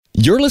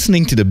You're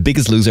listening to the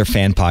Biggest Loser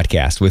fan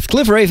podcast with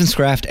Cliff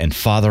Ravenscraft and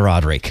Father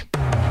Roderick.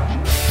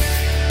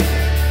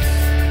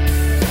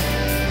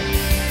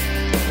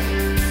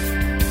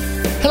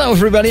 Hello,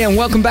 everybody, and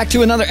welcome back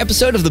to another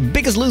episode of the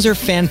Biggest Loser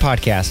fan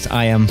podcast.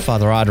 I am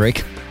Father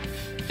Roderick.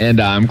 And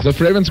I'm Cliff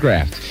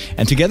Ravenscraft.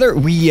 And together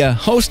we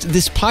host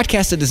this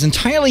podcast that is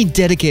entirely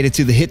dedicated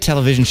to the hit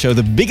television show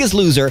The Biggest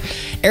Loser,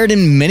 aired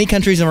in many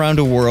countries around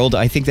the world.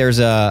 I think there's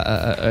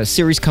a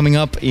series coming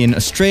up in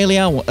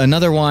Australia,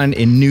 another one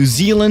in New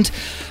Zealand.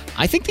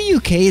 I think the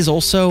UK is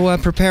also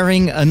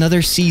preparing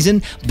another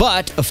season,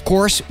 but of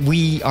course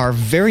we are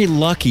very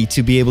lucky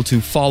to be able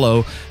to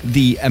follow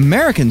the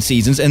American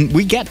seasons, and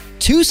we get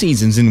 2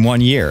 seasons in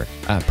 1 year,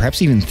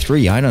 perhaps even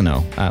 3, I don't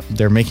know.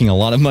 They're making a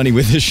lot of money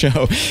with this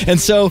show. And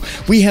so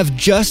we have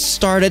just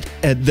started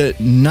the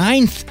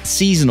 9th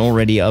season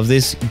already of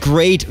this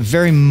great,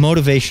 very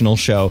motivational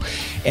show.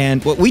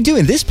 And what we do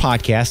in this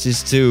podcast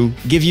is to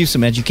give you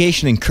some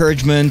education,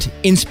 encouragement,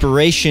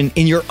 inspiration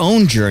in your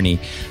own journey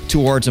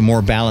towards a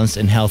more balanced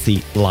and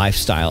healthy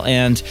lifestyle.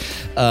 And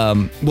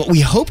what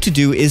we hope to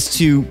do is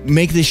to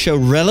make this show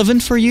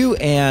relevant for you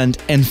and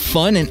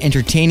fun and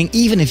entertaining,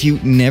 even if you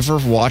never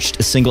watched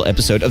a single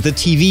episode of the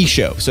TV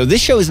show. So this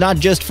show is not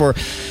just for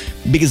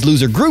Biggest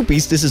Loser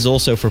groupies. This is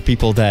also for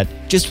people that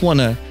just want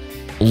to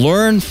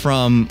learn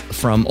from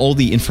all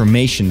the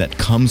information that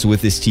comes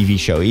with this TV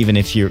show, even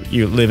if you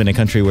live in a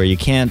country where you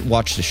can't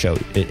watch the show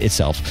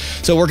itself.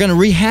 So we're going to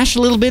rehash a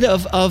little bit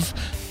of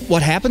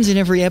what happens in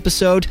every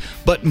episode,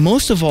 but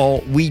most of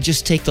all, we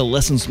just take the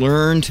lessons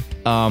learned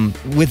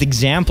with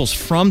examples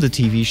from the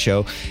TV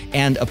show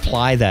and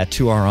apply that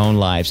to our own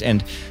lives.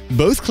 And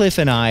both Cliff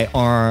and I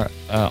are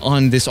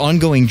on this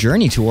ongoing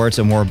journey towards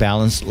a more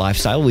balanced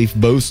lifestyle. We've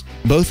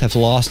both have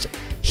lost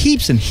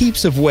heaps and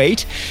heaps of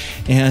weight,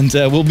 and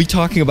we'll be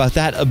talking about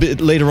that a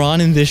bit later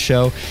on in this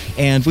show.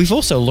 And we've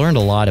also learned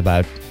a lot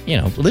about,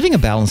 living a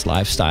balanced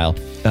lifestyle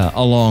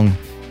along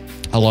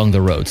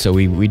the road. So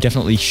we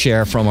definitely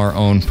share from our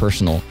own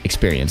personal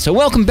experience. So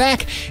welcome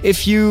back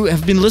if you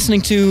have been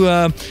listening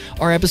to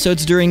our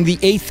episodes during the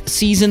 8th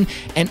season,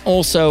 and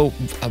also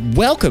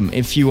welcome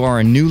if you are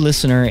a new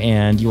listener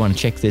and you want to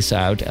check this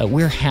out.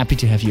 We're happy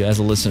to have you as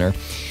a listener.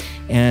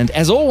 And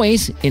as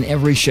always, in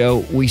every show,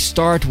 we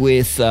start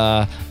with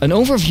an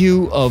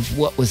overview of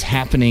what was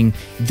happening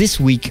this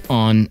week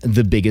on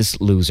The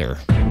Biggest Loser.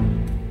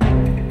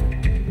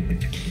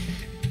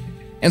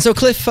 And so,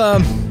 Cliff,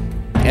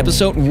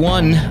 Episode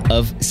 1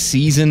 of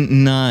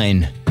Season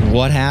 9.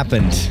 What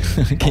happened?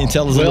 Can you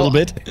tell us a little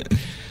bit?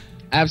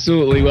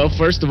 Absolutely. Well,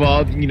 first of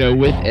all,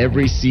 with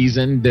every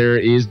season, there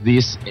is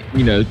this,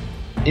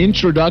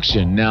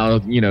 introduction. Now,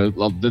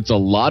 that's a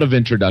lot of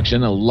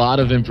introduction, a lot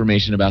of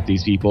information about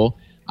these people.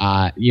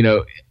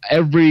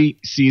 Every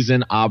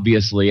season,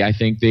 obviously, I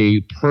think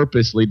they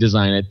purposely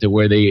design it to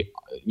where they,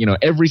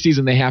 every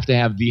season they have to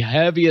have the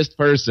heaviest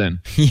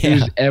person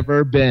who's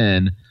ever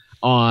been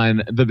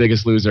on The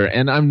Biggest Loser.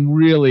 And I'm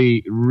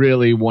really,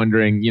 really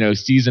wondering,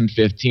 season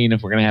 15,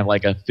 if we're going to have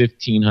like a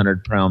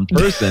 1,500-pound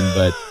person.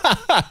 But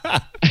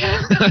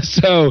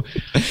so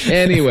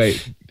anyway,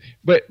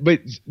 but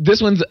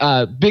this one's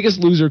Biggest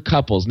Loser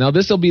couples. Now,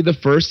 this will be the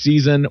first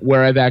season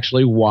where I've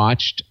actually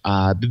watched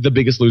The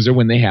Biggest Loser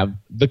when they have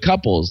the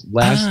couples.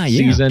 Last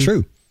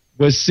season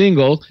was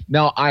single.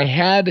 Now, I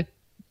had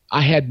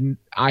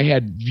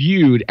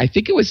viewed, I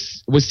think it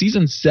was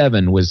season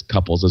 7 was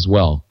couples as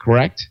well,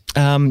 correct?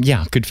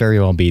 Could very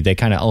well be. They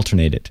kind of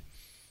alternated.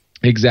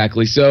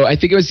 Exactly. So I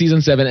think it was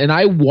season 7, and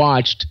I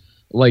watched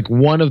like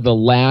one of the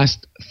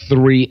last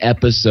 3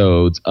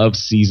 episodes of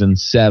season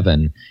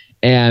 7,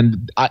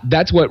 and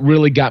that's what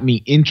really got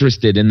me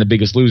interested in The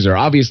Biggest Loser.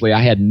 Obviously,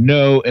 I had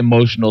no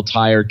emotional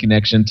tie or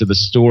connection to the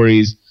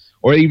stories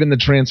or even the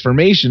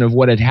transformation of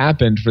what had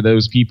happened for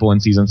those people in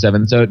season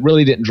 7, so it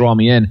really didn't draw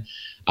me in.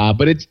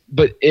 But it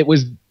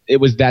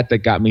was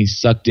that got me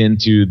sucked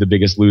into The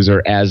Biggest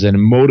Loser as a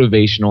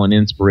motivational and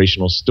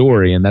inspirational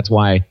story, and that's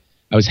why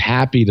I was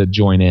happy to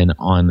join in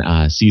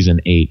on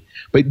season 8.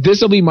 But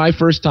this will be my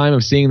first time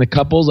of seeing the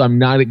couples. I'm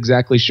not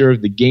exactly sure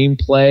of the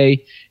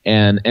gameplay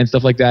and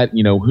stuff like that.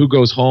 Who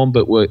goes home,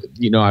 but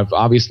I've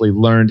obviously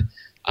learned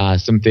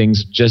some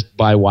things just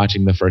by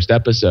watching the first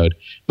episode.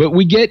 But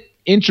we get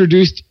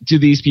introduced to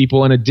these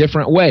people in a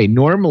different way.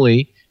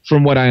 Normally,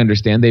 from what I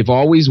understand, they've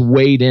always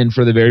weighed in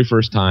for the very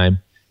first time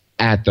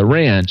at the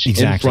ranch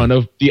in front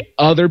of the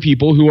other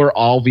people who are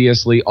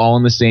obviously all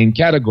in the same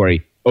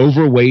category: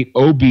 overweight,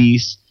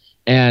 obese,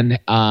 and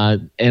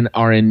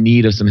are in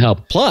need of some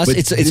help. Plus,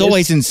 it's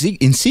always in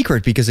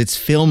secret because it's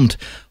filmed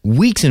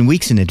weeks and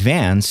weeks in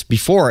advance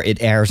before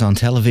it airs on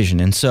television.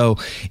 And so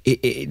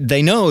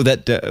they know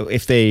that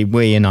if they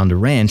weigh in on the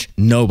ranch,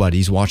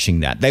 nobody's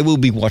watching that. They will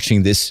be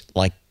watching this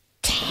like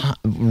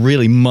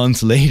really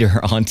months later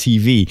on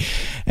TV.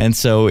 And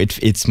so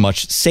it's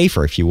much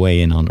safer if you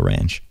weigh in on the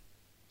ranch.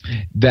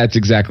 That's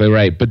exactly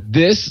right. But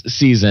this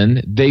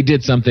season, they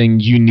did something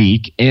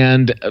unique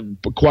and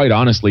quite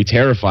honestly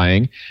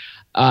terrifying.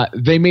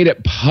 They made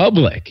it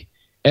public.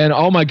 And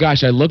oh my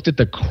gosh, I looked at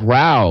the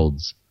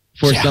crowds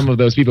for some of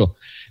those people.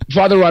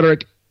 Father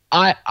Roderick,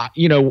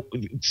 you know,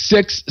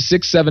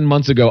 7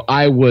 months ago,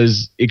 I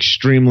was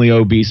extremely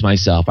obese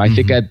myself. I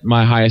think at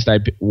my highest I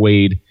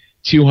weighed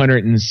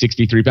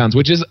 263 pounds,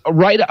 which is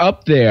right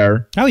up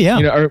there. Oh yeah.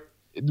 You know, or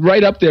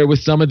right up there with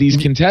some of these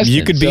contestants.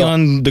 You could be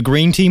on the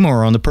green team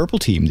or on the purple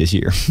team this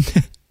year.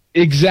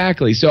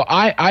 Exactly. So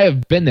I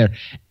have been there,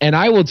 and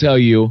I will tell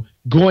you,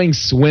 going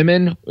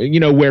swimming, you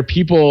know, where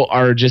people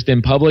are just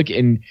in public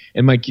and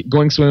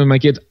going swimming with my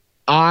kids,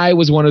 I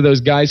was one of those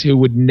guys who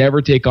would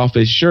never take off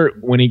his shirt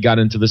when he got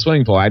into the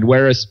swimming pool. I'd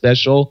wear a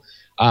special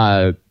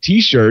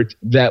T-shirt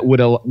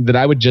that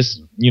I would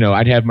just, you know,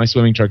 I'd have my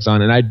swimming trunks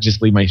on and I'd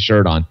just leave my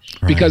shirt on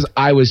because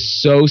I was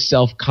so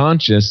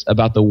self-conscious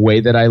about the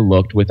way that I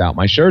looked without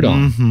my shirt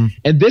on.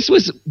 And this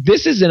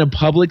is in a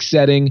public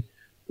setting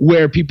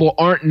where people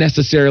aren't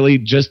necessarily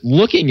just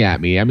looking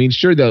at me. I mean,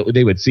 sure,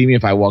 they would see me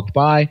if I walked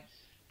by,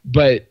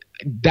 but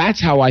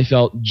that's how I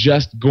felt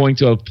just going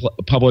to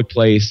a public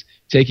place,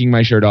 taking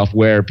my shirt off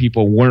where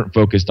people weren't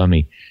focused on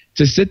me.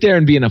 To sit there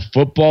and be in a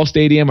football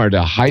stadium or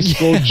the high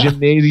school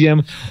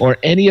gymnasium or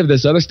any of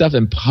this other stuff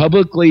and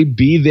publicly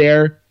be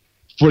there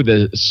for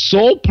the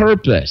sole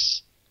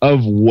purpose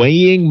of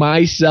weighing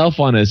myself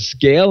on a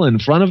scale in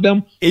front of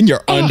them. In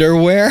your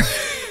underwear?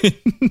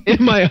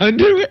 In my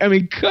underwear? I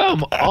mean,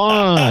 come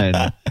on.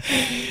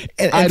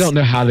 I don't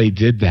know how they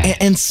did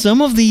that. And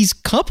some of these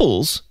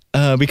couples,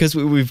 because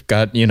we've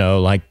got, you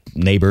know, like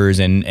neighbors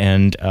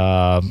and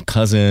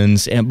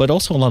cousins, but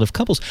also a lot of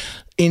couples.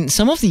 In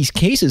some of these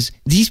cases,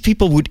 these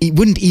people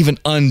wouldn't even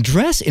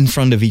undress in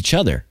front of each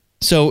other.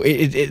 So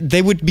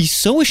they would be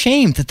so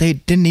ashamed that they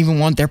didn't even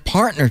want their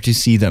partner to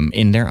see them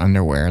in their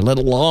underwear, let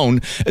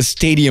alone a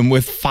stadium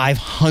with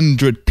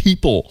 500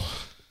 people.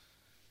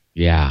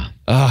 Yeah.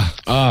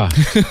 So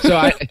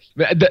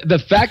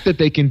the fact that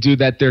they can do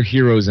that, they're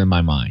heroes in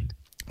my mind.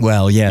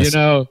 Well, yes. You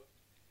know,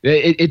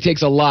 it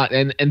takes a lot.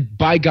 And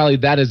by golly,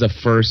 that is a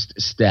first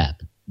step.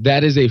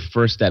 That is a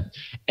first step.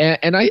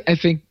 And I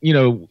think, you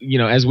know,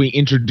 as we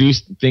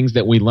introduce things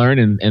that we learn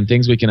and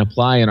things we can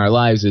apply in our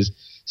lives is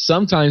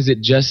sometimes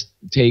it just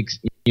takes,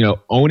 you know,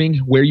 owning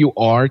where you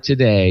are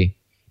today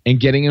and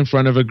getting in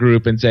front of a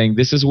group and saying,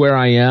 this is where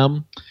I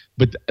am,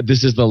 but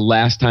this is the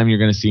last time you're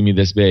going to see me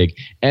this big.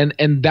 And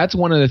that's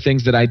one of the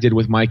things that I did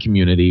with my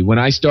community. When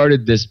I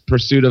started this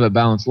pursuit of a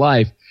balanced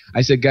life,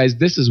 I said, guys,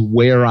 this is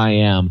where I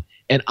am.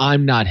 And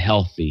I'm not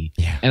healthy.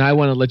 Yeah. And I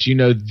want to let you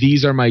know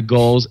these are my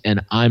goals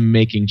and I'm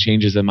making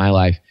changes in my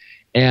life.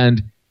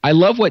 And I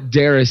love what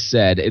Darius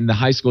said in the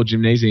high school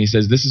gymnasium. He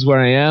says, this is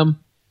where I am,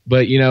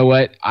 but you know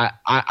what?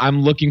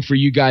 I'm looking for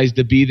you guys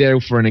to be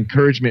there for an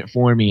encouragement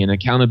for me and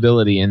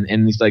accountability. And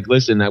he's like,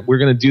 listen, we're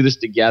going to do this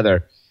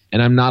together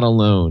and I'm not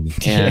alone.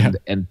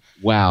 And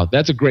wow,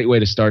 that's a great way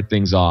to start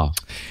things off.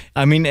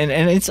 I mean,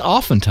 and it's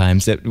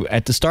oftentimes that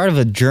at the start of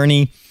a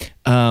journey,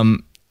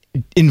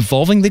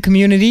 involving the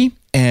community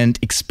and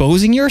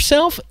exposing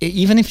yourself,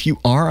 even if you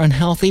are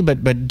unhealthy,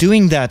 but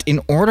doing that in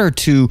order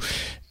to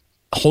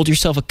hold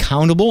yourself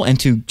accountable and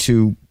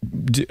to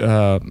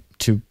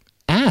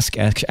ask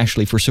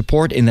actually for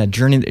support in that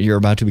journey that you're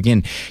about to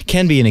begin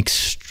can be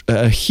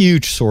a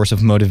huge source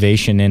of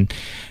motivation.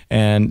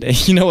 And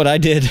you know what I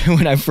did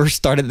when I first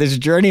started this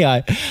journey?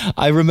 I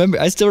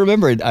still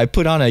remember it. I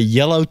put on a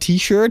yellow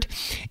t-shirt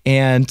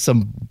and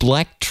some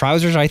black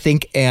trousers, I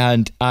think,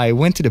 and I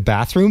went to the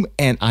bathroom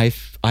and I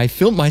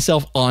filmed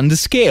myself on the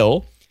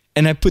scale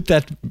and I put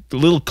that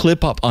little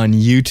clip up on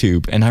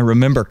YouTube. And I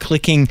remember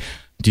clicking,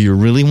 do you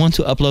really want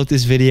to upload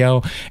this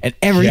video? And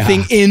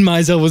everything in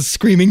myself was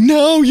screaming,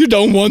 no, you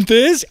don't want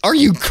this. Are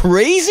you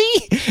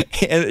crazy?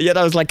 And yet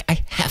I was like,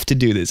 I have to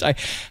do this. I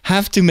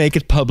have to make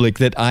it public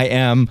that I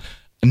am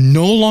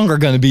no longer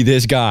going to be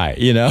this guy,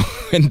 you know?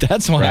 And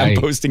that's why I'm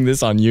posting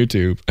this on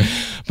YouTube.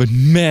 But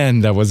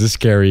man, that was a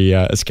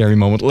scary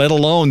moment, let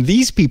alone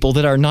these people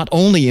that are not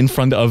only in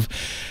front of,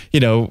 you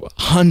know,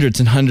 hundreds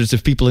and hundreds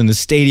of people in the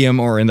stadium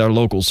or in their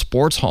local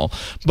sports hall,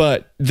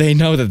 but they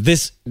know that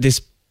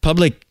this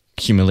public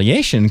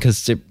humiliation,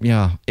 because you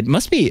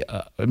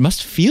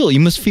must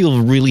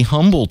feel really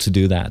humble to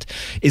do that,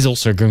 is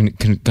also going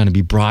to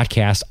be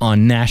broadcast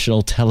on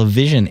national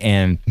television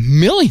and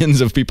millions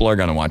of people are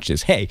going to watch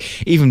this. Hey,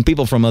 even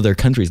people from other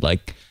countries,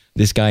 like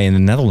this guy in the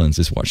Netherlands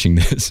is watching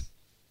this.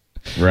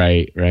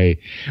 Right.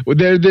 Well,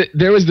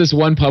 there was this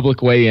one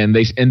public weigh-in,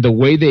 and the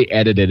way they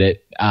edited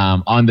it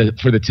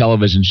for the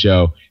television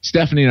show,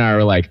 Stephanie and I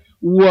were like,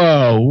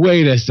 whoa,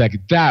 wait a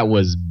second, that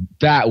was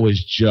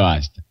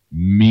just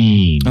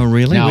mean. Oh,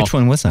 really? Now, which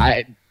one was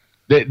that?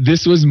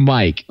 This was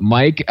Mike.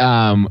 Mike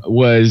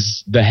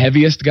was the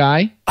heaviest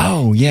guy.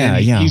 Oh, yeah.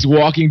 He's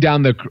walking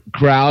down the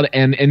crowd,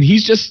 and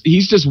he's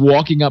just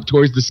walking up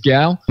towards the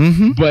scale.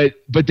 Mm-hmm.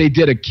 But they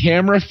did a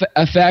camera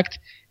effect,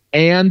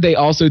 and they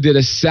also did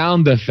a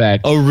sound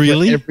effect. Oh,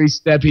 really? For every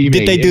step he made.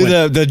 Did they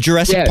do the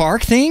Jurassic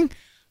Park thing?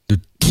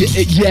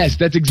 Yes,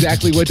 that's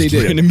exactly what they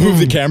did. And move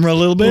the camera a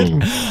little bit.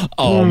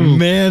 Oh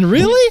man,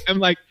 really? I'm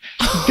like,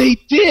 they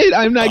did.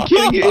 I'm not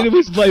kidding you. It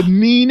was the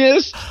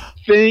meanest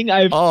thing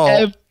I've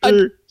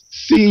ever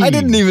scene. I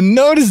didn't even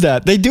notice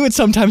that. They do it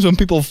sometimes when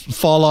people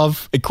fall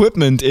off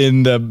equipment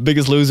in the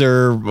Biggest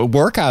Loser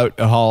workout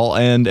hall,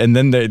 and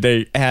then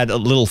they add a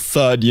little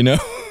thud, you know,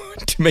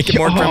 to make it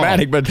more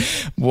dramatic. But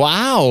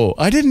wow,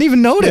 I didn't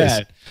even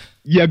notice.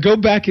 Yeah, go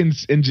back and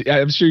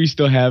I'm sure you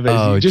still have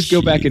it. Just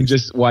go back and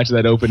just watch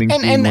that opening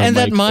scene. And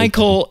that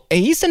Michael,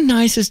 he's the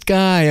nicest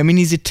guy. I mean,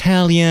 he's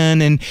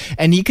Italian,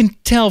 and you can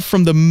tell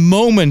from the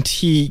moment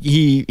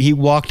he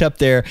walked up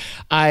there,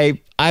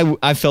 I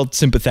felt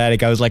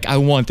sympathetic. I was like, I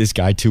want this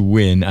guy to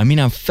win. I mean,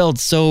 I felt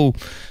so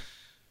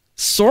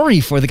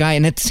sorry for the guy,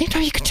 and at the same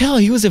time, you could tell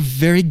he was a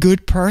very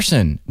good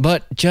person,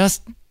 but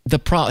just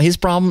his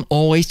problem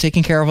always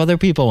taking care of other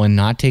people and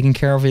not taking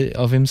care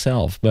of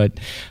himself. But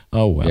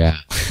oh well, yeah.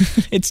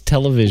 It's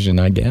television,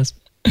 I guess.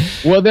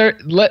 Well,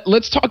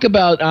 let's talk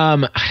about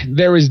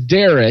there was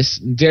Darius.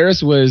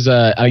 Darius was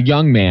a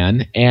young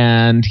man,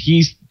 and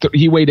he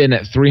weighed in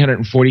at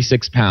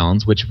 346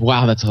 pounds, which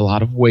wow, that's a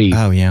lot of weight.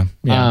 Oh yeah.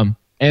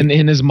 And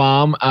his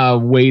mom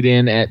weighed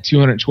in at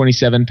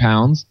 227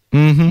 pounds.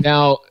 Mm-hmm.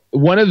 Now,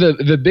 one of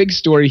the big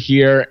story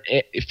here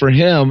for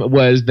him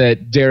was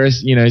that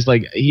Darius, you know, he's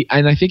like,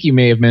 and I think he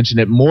may have mentioned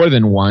it more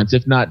than once,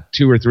 if not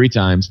 2 or 3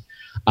 times.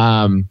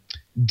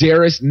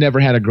 Darius never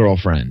had a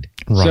girlfriend.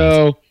 Right.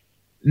 So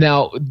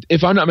now,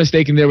 if I'm not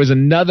mistaken, there was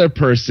another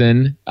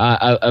person,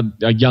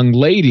 a young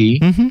lady,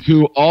 mm-hmm.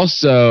 who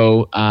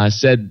also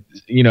said,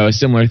 you know, a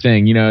similar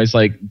thing. You know, it's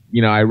like,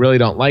 you know, I really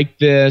don't like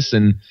this,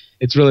 and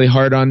it's really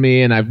hard on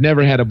me, and I've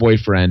never had a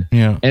boyfriend.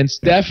 Yeah. And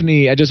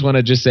Stephanie, I just want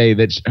to just say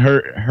that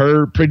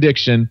her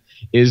prediction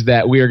is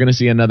that we are going to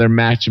see another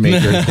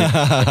matchmaker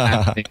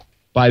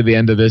by the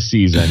end of this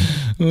season.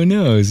 Who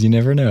knows? You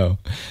never know.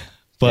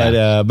 But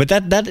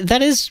that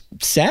is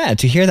sad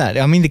to hear that.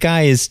 I mean, the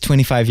guy is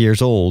 25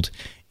 years old,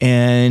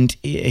 and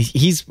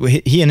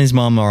he and his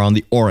mom are on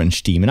the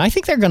orange team, and I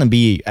think they're going to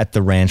be at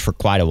the ranch for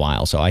quite a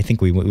while. So I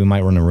think we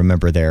might want to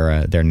remember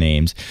their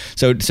names.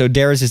 So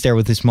Darius is there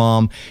with his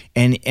mom,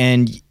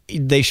 and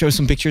they show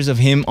some pictures of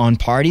him on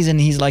parties, and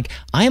he's like,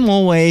 I'm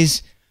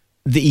always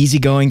the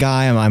easygoing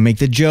guy. I make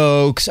the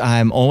jokes.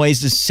 I'm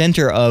always the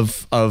center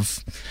of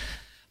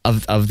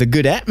the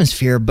good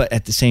atmosphere, but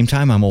at the same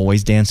time, I'm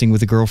always dancing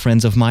with the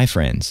girlfriends of my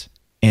friends.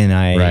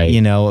 And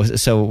you know,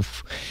 so,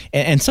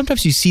 and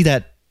sometimes you see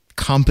that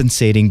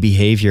compensating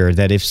behavior,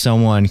 that if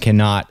someone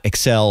cannot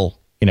excel,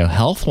 you know,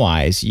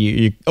 health-wise,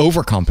 you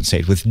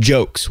overcompensate with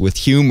jokes, with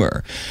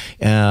humor,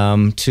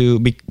 but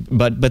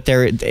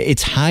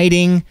it's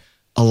hiding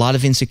a lot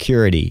of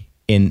insecurity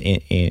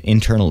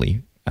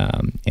internally.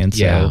 And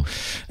so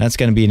that's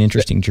going to be an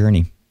interesting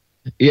journey.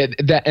 Yeah,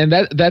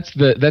 that's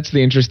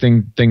the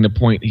interesting thing to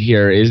point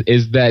here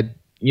is that,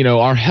 you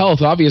know, our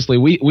health, obviously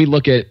we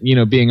look at, you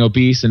know, being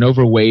obese and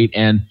overweight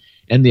and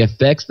the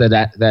effects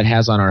that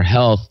has on our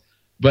health,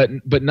 but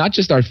not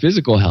just our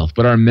physical health,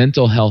 but our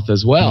mental health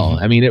as well.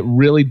 Mm-hmm. I mean, it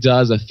really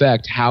does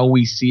affect how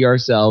we see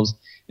ourselves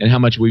and how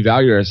much we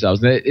value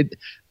ourselves.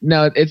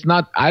 Now it's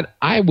not,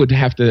 I would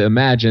have to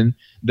imagine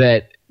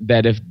that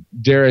if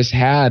Darius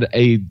had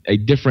a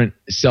different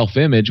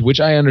self-image, which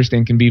I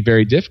understand can be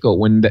very difficult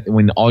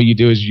when all you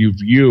do is you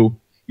view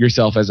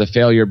yourself as a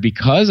failure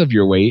because of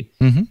your weight,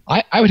 mm-hmm.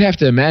 I would have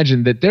to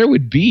imagine that there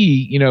would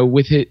be, you know,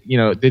 with it, you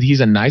know, that he's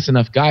a nice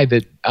enough guy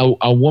that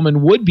a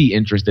woman would be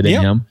interested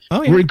in him,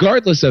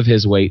 regardless of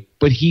his weight,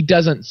 but he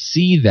doesn't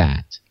see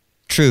that.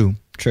 True.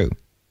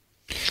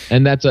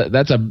 And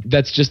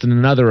that's just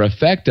another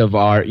effect of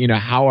our, you know,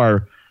 how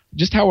our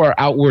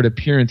outward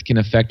appearance can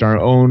affect our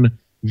own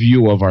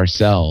view of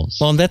ourselves.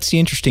 Well, that's the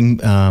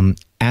interesting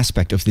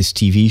aspect of this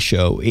TV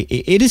show.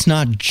 It is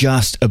not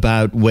just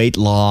about weight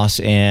loss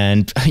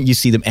and you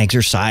see them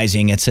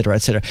exercising, et cetera,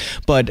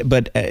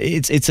 but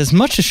it's as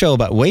much a show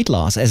about weight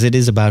loss as it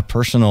is about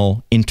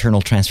personal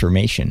internal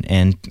transformation.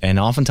 And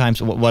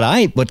oftentimes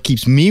what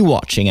keeps me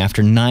watching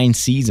after 9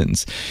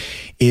 seasons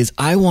is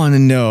I want to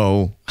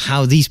know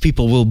how these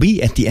people will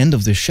be at the end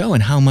of the show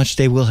and how much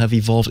they will have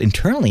evolved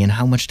internally and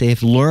how much they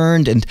have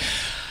learned and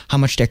how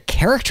much their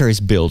character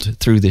is built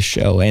through this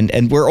show.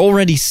 And we're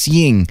already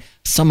seeing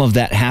some of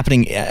that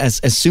happening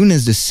as soon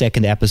as the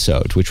 2nd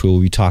episode, which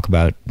we'll be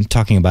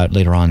talking about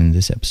later on in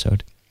this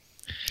episode.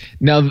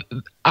 Now,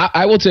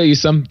 I will tell you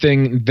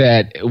something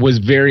that was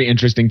very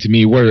interesting to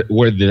me were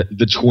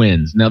the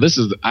twins. Now, this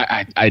is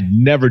I'd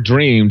never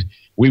dreamed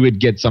we would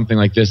get something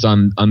like this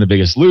on The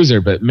Biggest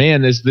Loser, but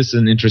man, this is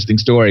an interesting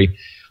story.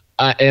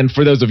 And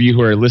for those of you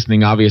who are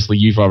listening, obviously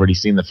you've already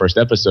seen the first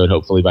episode,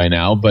 hopefully by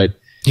now, but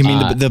you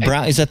mean the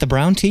Brown? Is that the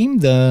Brown team?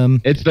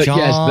 It's the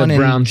Brown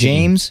and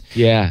James.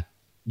 Team. Yeah,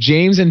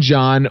 James and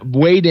John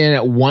weighed in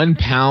at 1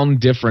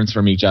 pound difference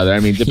from each other. I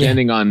mean,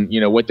 depending on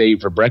what they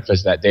ate for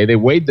breakfast that day, they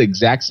weighed the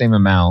exact same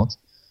amount.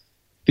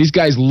 These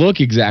guys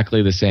look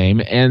exactly the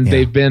same, and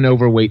they've been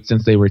overweight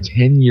since they were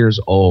 10 years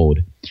old.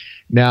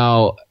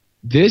 Now,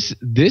 this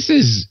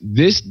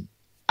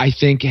I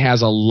think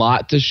has a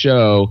lot to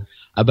show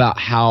about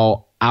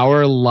how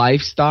our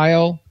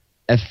lifestyle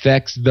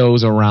affects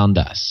those around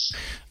us.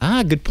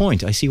 Good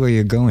point. I see where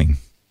you're going.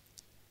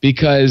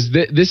 because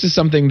this is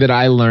something that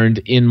I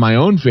learned in my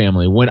own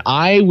family. When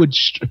I would,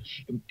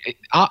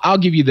 I'll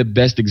give you the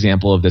best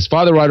example of this.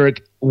 Father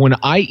Roderick, when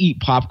I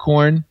eat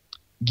popcorn,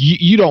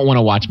 you don't want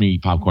to watch me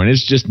eat popcorn.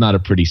 It's just not a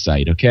pretty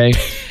sight, okay?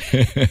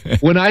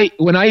 When I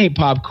eat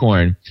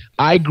popcorn,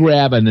 I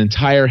grab an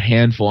entire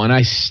handful and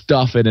I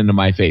stuff it into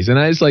my face. And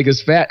I just like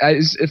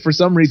for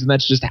some reason,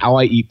 that's just how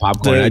I eat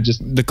popcorn.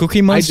 The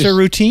Cookie Monster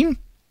routine?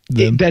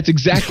 That's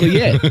exactly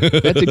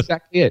it. That's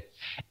exactly it.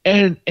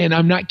 And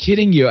I'm not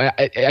kidding you.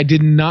 I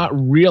did not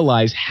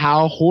realize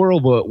how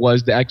horrible it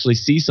was to actually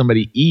see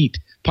somebody eat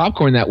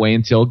popcorn that way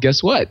until,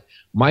 guess what?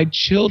 My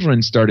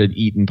children started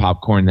eating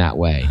popcorn that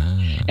way.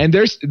 And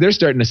they're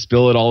starting to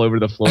spill it all over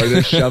the floor.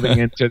 They're shoving it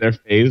into their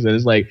face. And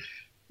it's like,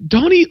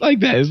 don't eat like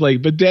that. It's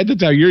like, but Dad,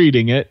 that's how you're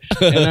eating it.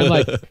 And I'm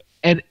like,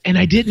 and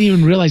I didn't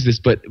even realize this,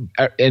 but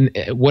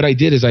what I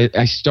did is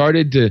I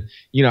started to,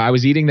 I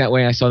was eating that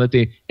way. I saw that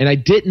and I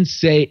didn't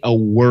say a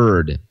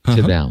word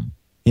to them.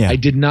 Yeah. I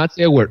did not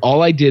say a word.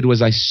 All I did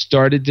was I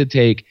started to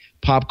take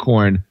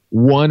popcorn,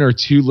 one or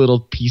two little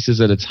pieces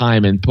at a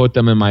time, and put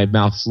them in my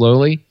mouth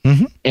slowly.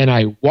 Mm-hmm. And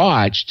I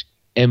watched,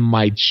 and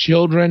my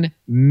children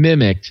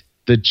mimicked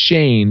the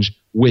change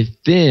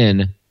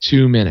within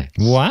 2 minutes.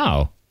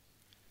 Wow.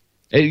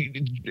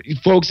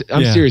 Folks,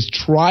 I'm serious.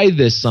 Try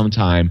this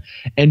sometime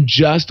and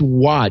just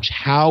watch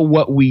how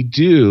what we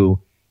do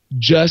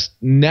just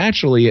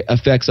naturally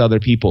affects other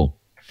people.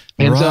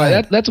 And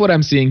so that's what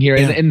I'm seeing here.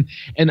 Yeah.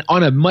 And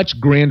on a much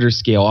grander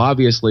scale,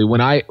 obviously, when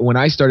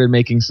I started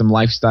making some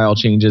lifestyle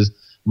changes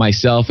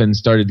myself and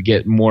started to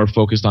get more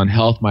focused on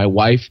health, my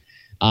wife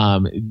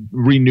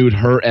renewed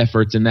her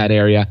efforts in that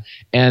area.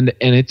 And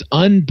it's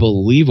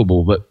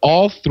unbelievable. But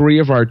all three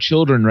of our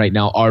children right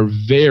now are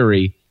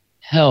very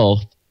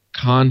health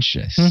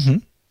conscious. Mm-hmm.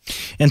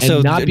 And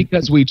so not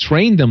because we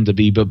trained them to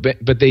be,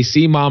 but they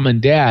see mom and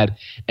dad.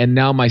 And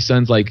now my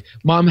son's like,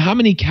 Mom, how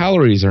many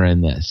calories are in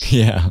this?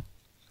 Yeah.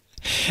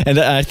 And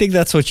I think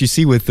that's what you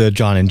see with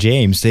John and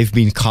James. They've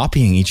been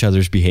copying each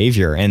other's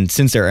behavior. And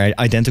since they're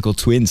identical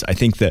twins, I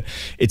think that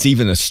it's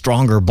even a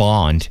stronger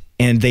bond.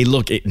 And they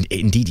look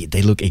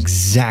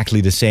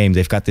exactly the same.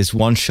 They've got this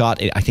one shot,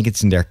 I think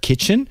it's in their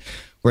kitchen,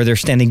 where they're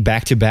standing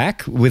back to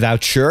back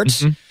without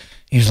shirts. Mm-hmm.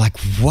 He's like,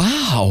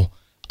 wow,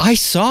 I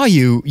saw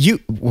you.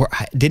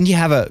 Didn't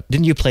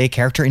you play a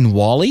character in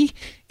WALL-E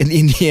in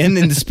the end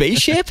in the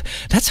spaceship?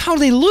 That's how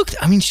they looked.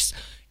 I mean, just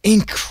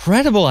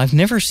incredible. I've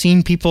never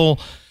seen people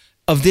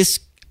of this,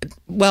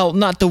 well,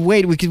 not the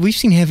weight, we've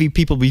seen heavy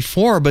people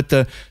before, but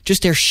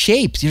just their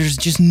shapes. There's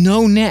just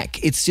no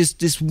neck. It's just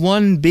this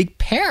one big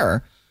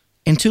pair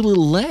and two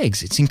little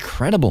legs. It's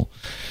incredible.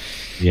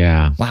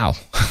 Yeah. Wow.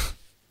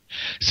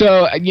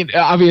 So,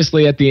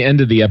 obviously, at the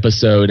end of the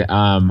episode,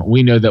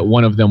 we know that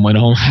one of them went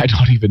home. I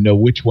don't even know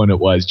which one it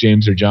was,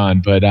 James or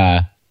John, but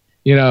I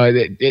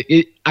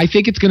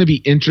think it's going to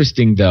be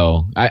interesting,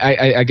 though.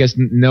 I guess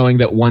knowing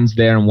that one's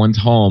there and one's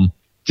home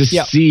to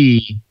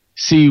see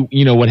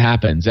what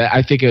happens.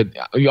 I think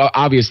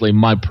obviously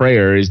my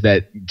prayer is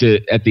that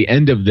at the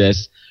end of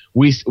this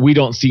we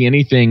don't see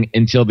anything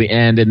until the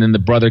end, and then the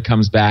brother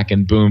comes back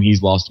and boom,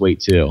 he's lost weight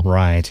too.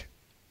 Right.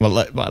 Well,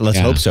 let's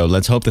hope so.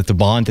 Let's hope that the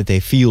bond that they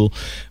feel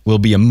will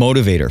be a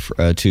motivator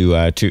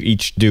to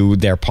each do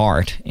their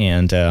part,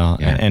 and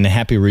a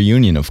happy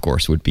reunion, of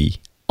course, would be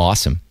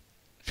awesome.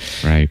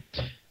 Right.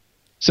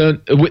 So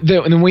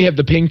then we have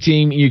the pink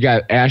team. You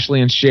got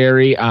Ashley and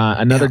Sherry,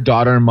 another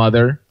daughter and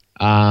mother.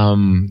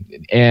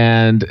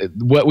 And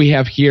what we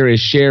have here is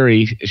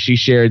Sherry. She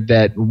shared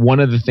that one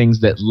of the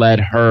things that led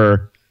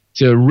her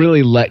to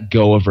really let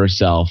go of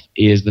herself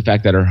is the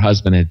fact that her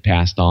husband had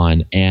passed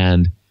on,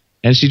 and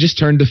she just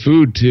turned to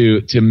food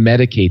to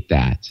medicate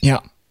that.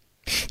 Yeah.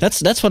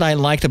 That's what I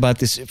liked about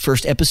this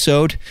first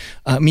episode.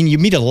 I mean, you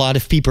meet a lot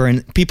of people,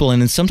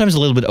 and it's sometimes a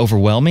little bit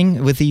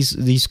overwhelming with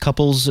these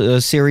couples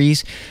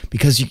series,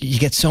 because you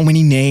get so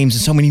many names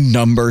and so many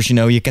numbers.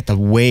 You get the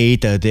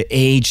weight, the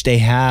age they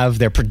have,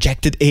 their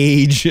projected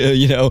age.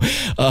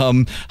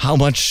 How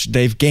much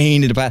they've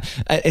gained.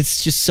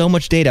 It's just so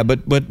much data.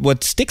 But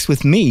what sticks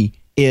with me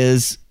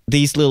is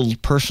these little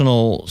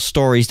personal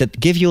stories that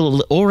give you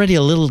already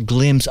a little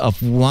glimpse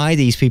of why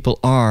these people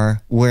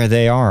are where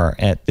they are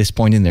at this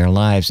point in their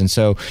lives. And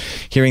so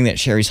hearing that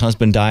Sherry's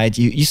husband died,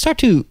 you start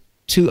to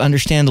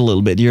understand a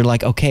little bit. You're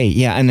like, okay,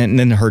 yeah. And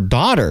then her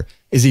daughter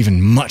is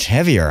even much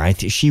heavier.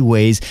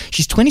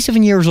 She's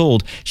 27 years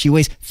old. She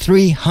weighs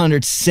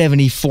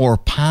 374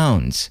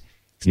 pounds.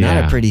 It's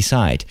not a pretty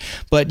sight.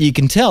 But you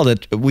can tell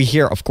that we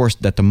hear, of course,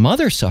 that the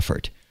mother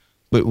suffered.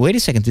 But wait a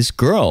second, this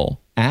girl,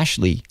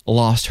 Ashley,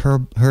 lost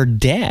her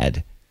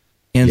dad.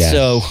 And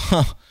so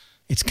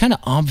it's kind of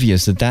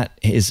obvious that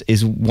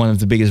is one of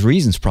the biggest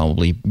reasons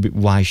probably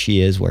why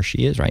she is where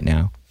she is right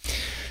now.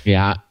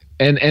 Yeah.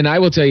 And I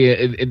will tell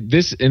you,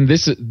 this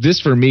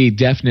for me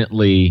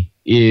definitely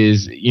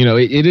is,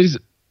 it is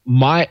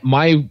my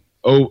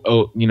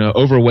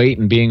overweight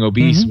and being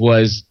obese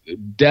was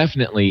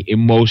definitely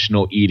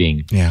emotional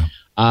eating. Yeah.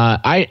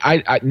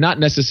 I not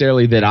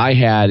necessarily that I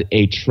had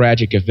a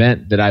tragic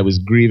event that I was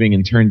grieving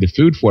and turned to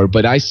food for,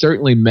 but I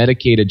certainly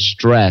medicated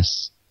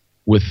stress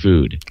with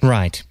food.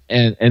 Right.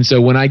 And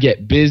so when I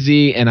get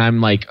busy and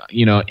I'm like,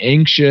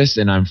 anxious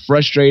and I'm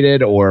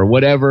frustrated or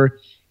whatever,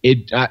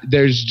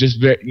 there's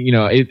just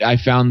I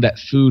found that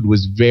food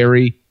was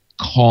very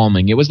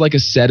calming. It was like a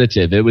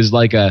sedative. It was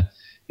like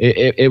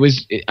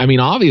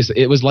obviously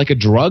it was like a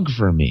drug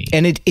for me.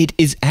 And it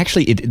is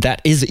actually,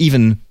 that is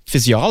even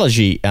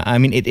physiology. I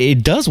mean,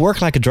 it does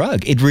work like a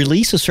drug. It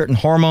releases certain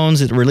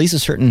hormones. It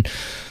releases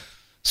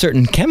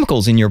certain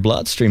chemicals in your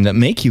bloodstream that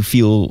make you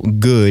feel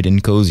good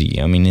and cozy.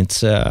 I mean,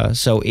 it's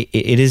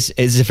it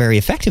is a very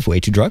effective way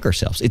to drug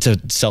ourselves. It's a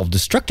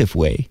self-destructive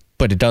way,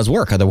 but it does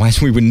work.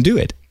 Otherwise, we wouldn't do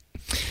it.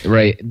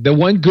 Right. The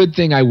one good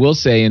thing I will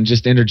say and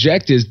just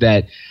interject is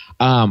that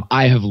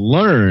I have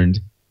learned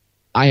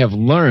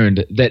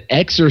that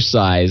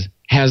exercise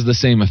has the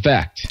same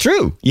effect.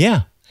 True.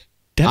 Yeah.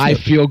 Definitely. I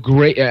feel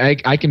great.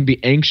 I can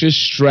be anxious,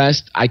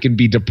 stressed. I can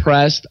be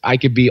depressed. I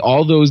could be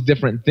all those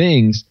different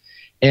things.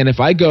 And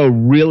if I go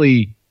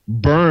really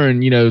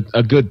burn,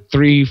 a good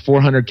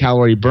 300-400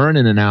 calorie burn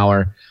in an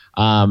hour,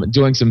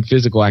 doing some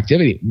physical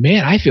activity,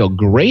 man, I feel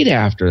great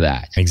after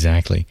that.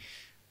 Exactly.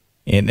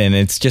 And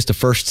it's just a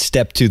first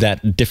step to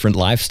that different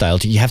lifestyle.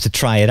 You have to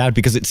try it out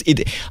because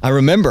I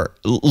remember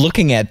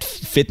looking at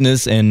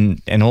fitness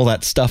and all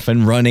that stuff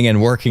and running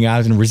and working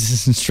out and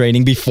resistance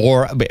training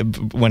before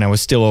when I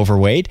was still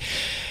overweight.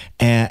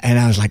 And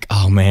I was like,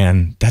 oh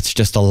man, that's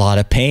just a lot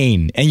of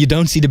pain. And you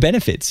don't see the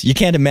benefits. You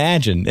can't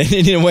imagine. And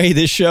in a way,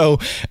 this show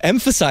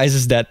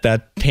emphasizes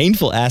that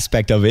painful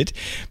aspect of it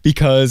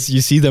because you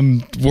see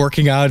them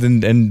working out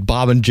and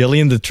Bob and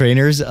Jillian, the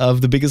trainers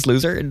of The Biggest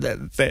Loser,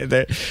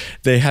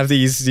 they have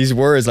these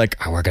words like,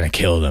 oh, we're going to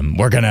kill them.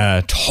 We're going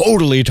to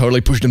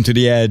totally push them to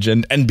the edge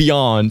and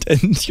beyond.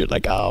 And you're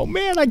like, oh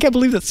man, I can't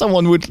believe that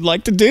someone would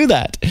like to do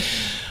that.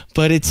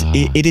 But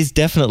it is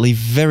definitely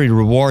very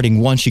rewarding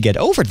once you get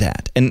over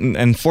that.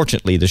 And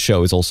fortunately, the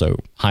show is also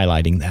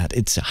highlighting that.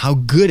 It's how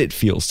good it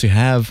feels to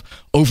have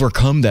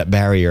overcome that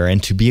barrier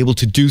and to be able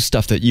to do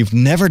stuff that you've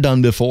never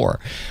done before.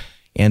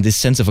 And this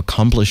sense of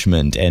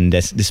accomplishment and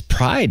this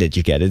pride that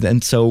you get.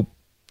 And so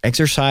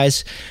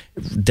exercise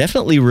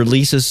definitely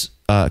releases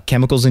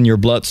chemicals in your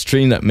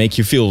bloodstream that make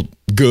you feel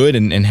good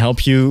and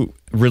help you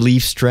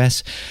relieve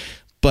stress.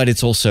 But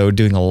it's also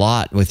doing a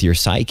lot with your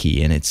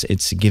psyche, and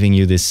it's giving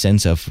you this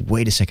sense of,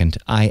 wait a second,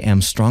 I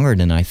am stronger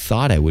than I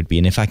thought I would be.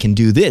 And if I can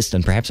do this,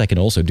 then perhaps I can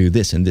also do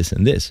this and this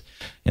and this.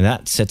 And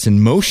that sets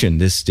in motion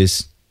this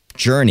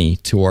journey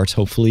towards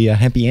hopefully a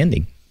happy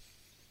ending.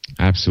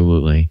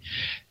 Absolutely.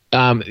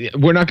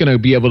 We're not going to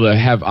be able to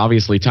have,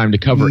 obviously, time to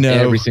cover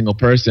every single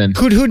person.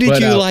 Who did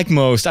you like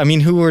most? I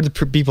mean, who were the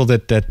people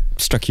that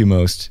struck you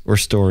most, or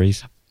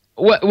stories?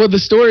 Well, the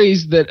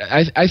stories that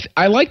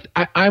I liked,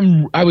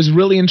 I was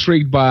really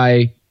intrigued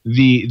by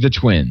the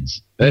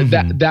twins.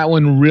 Mm-hmm. That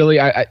one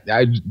really,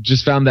 I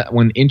just found that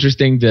one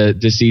interesting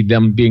to see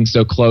them being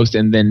so close,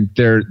 and then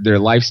their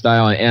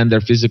lifestyle and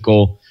their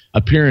physical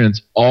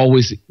appearance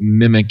always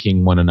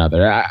mimicking one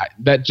another.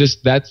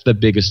 That's the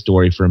biggest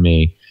story for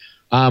me.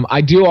 I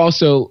do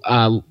also,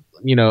 I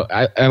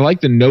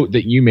like the note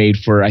that you made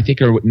for, I think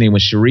her name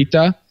was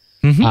Sharita.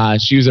 Mm-hmm.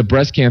 She was a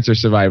breast cancer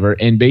survivor,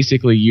 and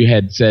basically you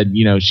had said,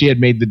 she had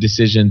made the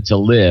decision to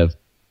live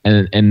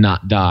and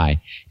not die.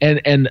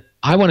 And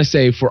I want to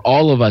say, for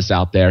all of us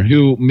out there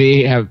who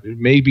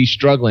may be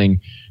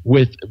struggling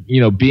with,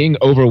 being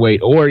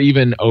overweight or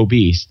even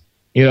obese,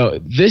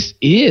 this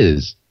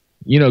is,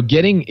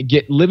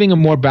 living a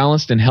more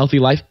balanced and healthy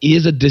life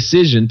is a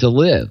decision to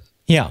live.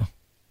 Yeah.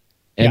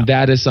 And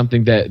that is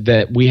something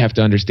that we have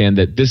to understand,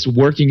 that this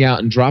working out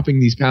and dropping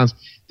these pounds,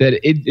 that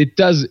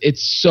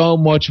it's so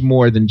much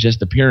more than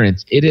just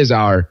appearance. It is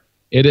our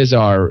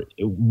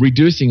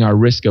reducing our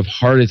risk of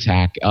heart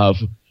attack, of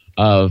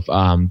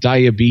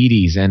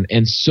diabetes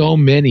and so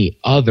many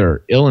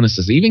other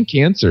illnesses, even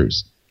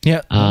cancers.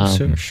 Yeah,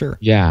 sure.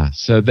 Yeah.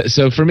 So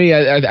for me,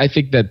 I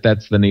think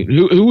that's the name.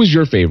 Who was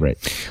your favorite?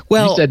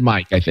 Well, you said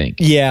Mike, I think.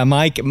 Yeah,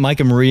 Mike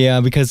and Maria,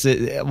 because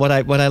what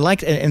I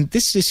liked, and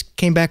this just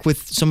came back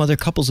with some other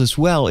couples as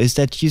well, is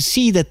that you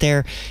see that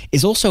there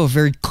is also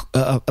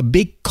a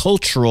big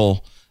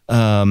cultural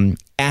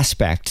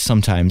aspect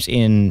sometimes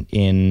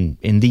in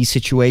these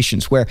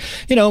situations where,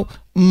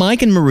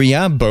 Mike and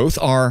Maria both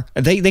are,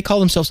 they call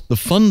themselves the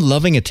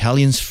fun-loving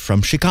Italians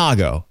from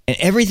Chicago. And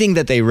everything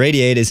that they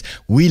radiate is,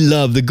 we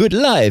love the good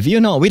life, we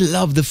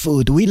love the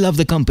food, we love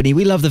the company,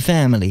 we love the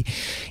family.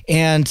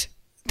 And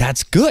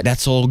that's good,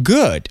 that's all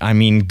good. I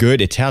mean, good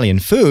Italian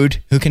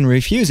food, who can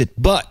refuse it?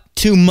 But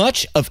too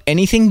much of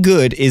anything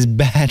good is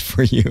bad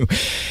for you.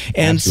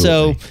 And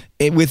Absolutely.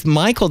 So with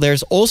Michael,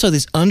 there's also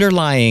this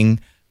underlying...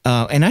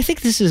 and I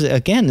think this is,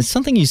 again, it's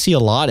something you see a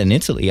lot in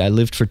Italy. I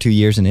lived for 2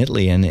 years in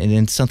Italy, and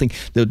it's something,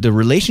 the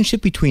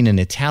relationship between an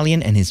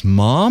Italian and his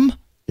mom,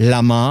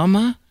 la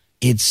mama,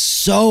 it's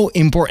so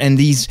important. And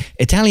these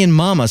Italian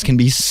mamas can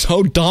be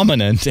so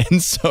dominant,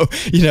 and so,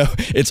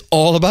 it's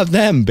all about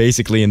them,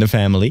 basically, in the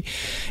family.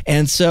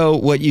 And so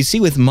what you see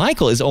with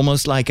Michael is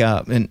almost like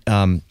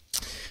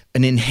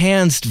an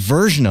enhanced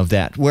version of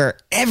that where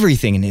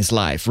everything in his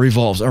life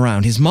revolves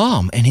around his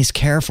mom and his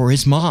care for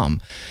his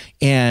mom.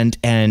 And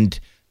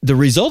the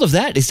result of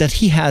that is that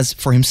he has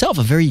for himself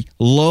a very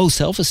low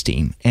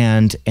self-esteem,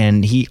 and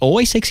he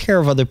always takes care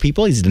of other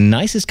people. He's the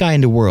nicest guy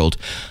in the world,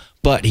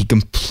 but he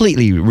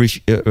completely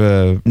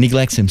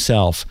neglects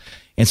himself.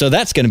 And so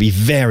that's going to be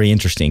very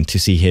interesting to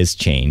see his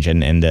change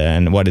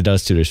and what it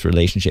does to this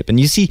relationship. And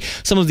you see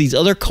some of these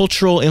other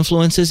cultural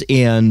influences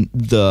in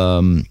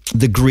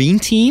the Green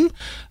team,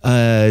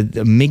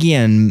 Miggy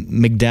and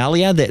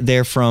Migdalia.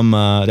 They're from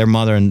their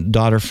mother and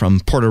daughter from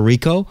Puerto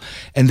Rico,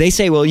 and they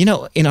say, well,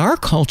 in our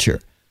culture,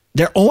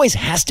 there always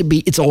has to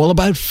be. It's all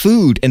about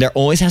food, and there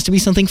always has to be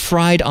something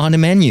fried on the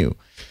menu.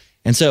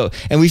 And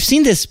we've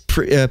seen this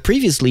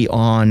previously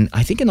on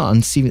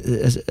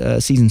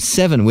season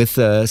 7 with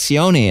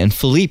Sione and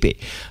Felipe,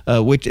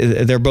 which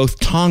they're both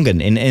Tongan.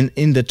 And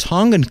in the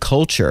Tongan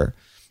culture,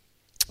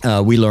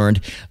 we learned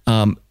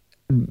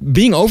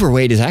being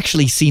overweight is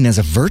actually seen as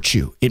a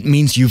virtue. It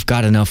means you've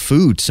got enough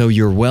food, so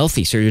you're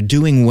wealthy, so you're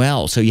doing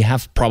well, so you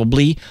have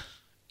probably,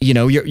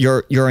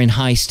 you're in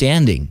high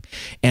standing.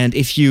 And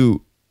if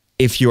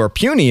you're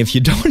puny, if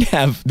you don't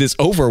have this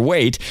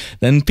overweight,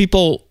 then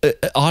people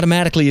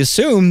automatically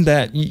assume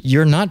that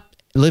you're not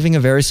living a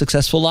very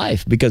successful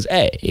life because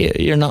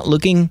you're not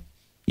looking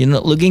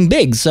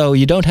big, so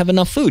you don't have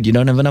enough food, you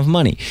don't have enough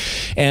money.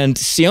 And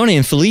Sione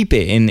and Felipe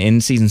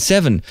in season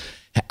 7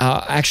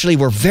 actually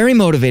were very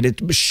motivated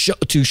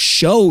to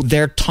show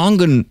their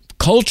Tongan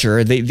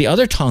culture, the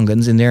other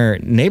Tongans in their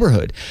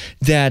neighborhood,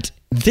 that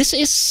this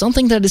is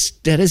something that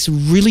is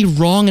really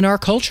wrong in our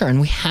culture,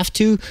 and we have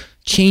to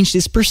change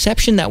this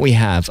perception that we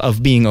have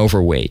of being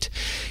overweight.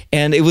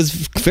 And it was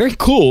very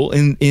cool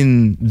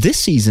in this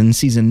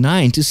season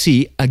 9, to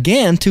see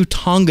again 2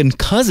 Tongan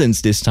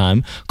cousins this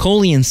time,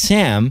 Coley and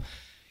Sam,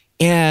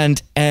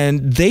 and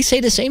they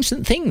say the same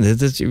thing.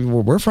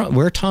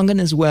 We're Tongan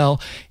as well,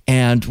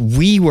 and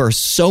we were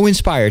so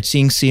inspired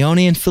seeing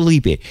Sione and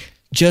Felipe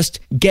just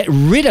get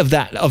rid of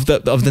that, of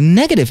the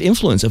negative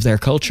influence of their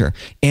culture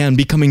and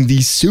becoming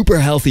these super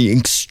healthy,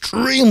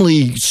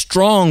 extremely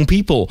strong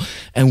people.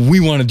 And we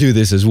want to do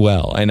this as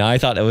well. And I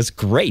thought it was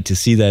great to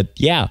see that.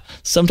 Yeah,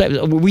 sometimes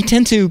we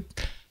tend to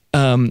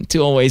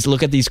always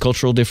look at these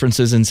cultural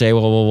differences and say,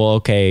 well,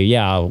 okay,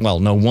 yeah, well,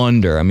 no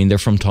wonder. I mean, they're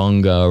from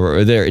Tonga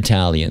or they're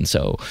Italian.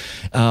 So,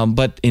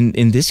 but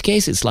in this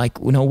case, it's like,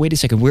 wait a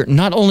second. We're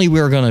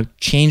going to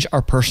change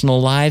our personal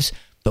lives,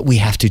 but we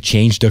have to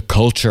change the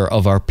culture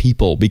of our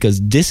people,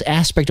 because this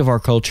aspect of our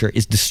culture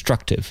is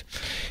destructive.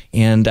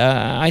 And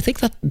I think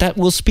that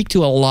will speak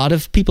to a lot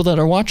of people that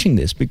are watching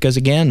this, because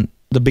again,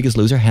 The Biggest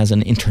Loser has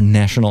an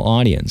international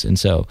audience. And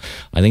so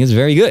I think it's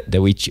very good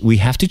that we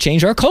have to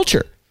change our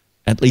culture,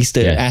 at least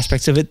the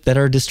aspects of it that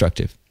are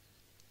destructive.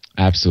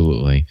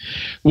 Absolutely.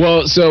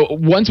 Well, so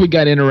once we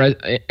got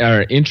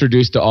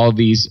introduced to all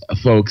these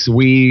folks,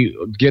 we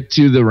get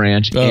to the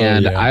ranch,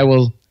 I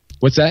will...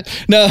 What's that?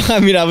 No, I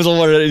mean, I was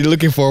already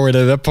looking forward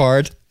to that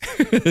part.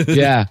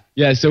 Yeah.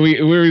 So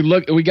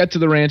we got to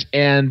the ranch,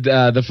 and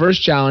the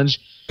first challenge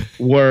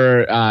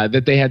were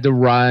that they had to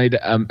ride,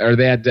 or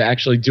they had to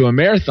actually do a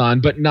marathon,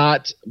 but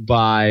not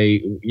by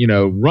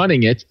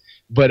running it,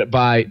 but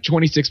by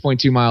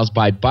 26.2 miles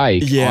by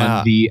bike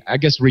on the, I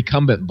guess,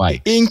 recumbent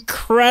bike.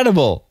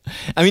 Incredible.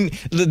 I mean,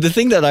 the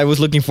thing that I was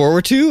looking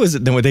forward to is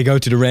that when they go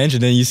to the ranch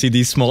and then you see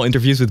these small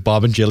interviews with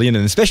Bob and Jillian,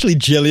 and especially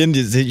Jillian,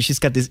 she's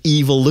got this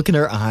evil look in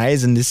her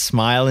eyes and this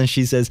smile, and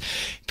she says,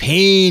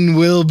 "Pain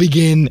will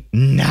begin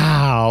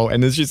now."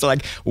 And then she's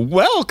like,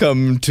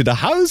 "Welcome to the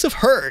house of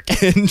hurt."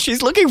 And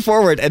she's looking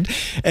forward and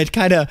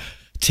kind of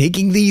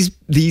taking these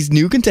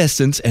new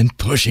contestants and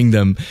pushing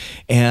them.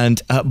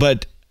 And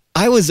but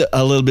I was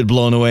a little bit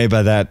blown away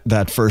by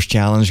that first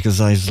challenge,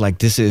 because I was like,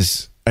 this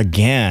is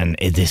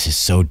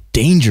so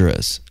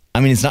dangerous.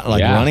 I mean, it's not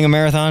like running a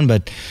marathon,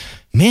 but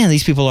man,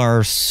 these people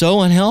are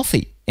so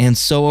unhealthy and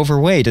so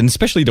overweight. And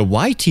especially the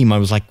white team, I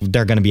was like,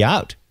 they're going to be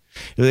out,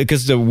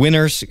 because the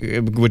winners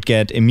would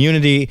get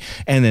immunity,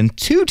 and then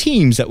 2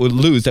 teams that would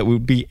lose, that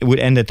would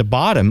end at the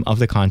bottom of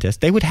the contest,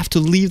 they would have to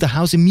leave the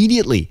house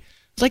immediately.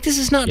 It's like, this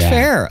is not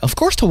fair. Of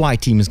course the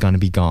white team is going to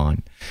be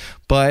gone.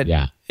 But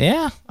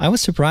yeah, I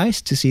was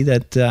surprised to see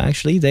that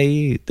actually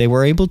they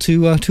were able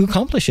to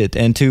accomplish it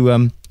and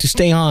to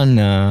stay on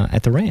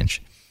at the ranch.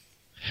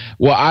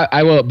 Well,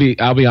 I'll be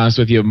honest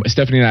with you.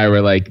 Stephanie and I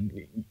were like,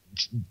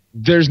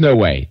 there's no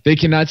way. They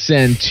cannot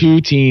send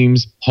 2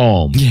 teams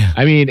home. Yeah.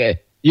 I mean,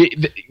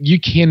 you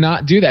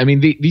cannot do that. I mean,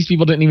 these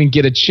people didn't even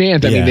get a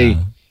chance. I mean, they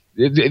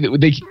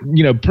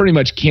pretty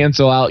much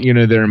cancel out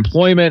their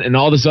employment and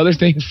all this other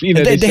thing.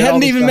 They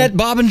hadn't even met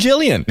Bob and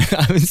Jillian.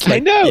 I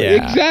know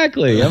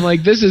exactly. I'm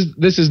like, this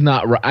is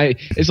not right.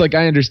 It's like,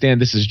 I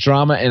understand this is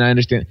drama, and I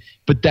understand,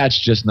 but that's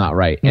just not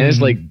right. And it's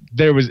like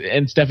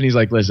and Stephanie's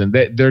like, listen,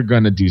 they're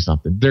gonna do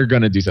something. They're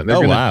gonna do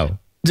something. Wow.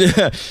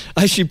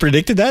 She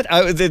predicted that?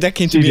 That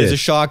came to me as a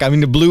shock. I mean,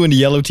 the blue and the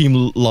yellow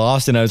team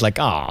lost, and I was like,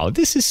 oh,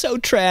 this is so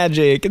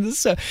tragic. And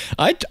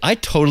I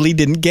totally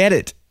didn't get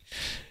it.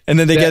 And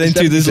then they get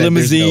into these 70%,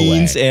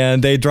 limousines there's no way.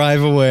 and they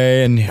drive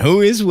away. And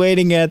who is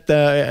waiting at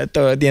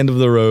the end of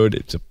the road?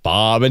 It's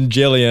Bob and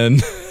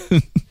Jillian.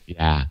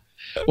 Yeah.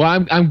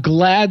 Well, I'm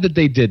glad that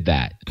they did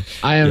that.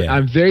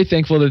 I'm very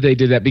thankful that they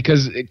did that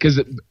because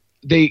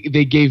they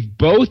gave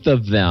both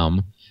of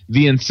them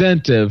the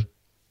incentive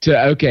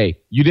to, okay,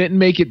 you didn't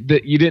make it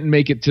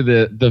to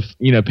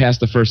the past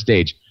the first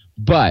stage,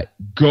 but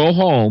go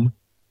home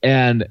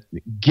and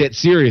get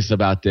serious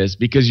about this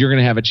because you're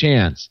going to have a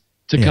chance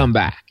to come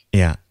back.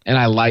 Yeah. And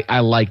I like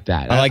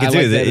that. I like it too.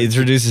 It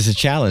introduces a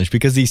challenge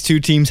because these two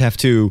teams have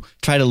to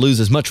try to lose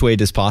as much weight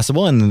as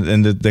possible,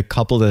 and the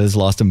couple that has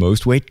lost the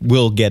most weight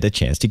will get a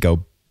chance to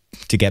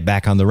get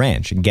back on the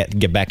ranch and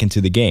get back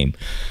into the game.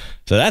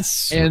 So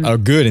that's a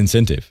good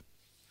incentive.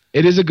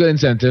 It is a good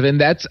incentive,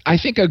 and that's, I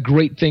think, a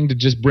great thing to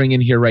just bring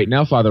in here right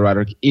now, Father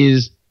Roderick,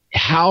 is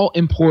how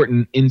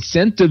important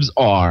incentives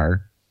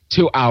are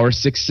to our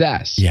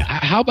success. Yeah.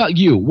 How about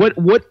you?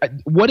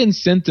 What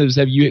incentives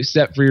have you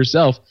set for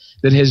yourself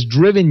that has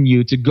driven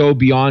you to go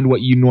beyond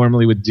what you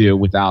normally would do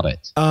without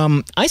it?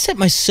 I set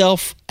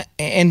myself,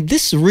 and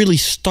this really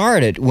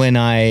started when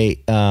I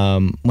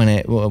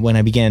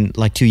began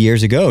like 2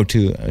 years ago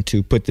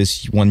to put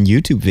this one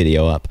YouTube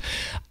video up.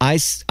 I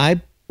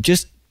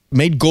just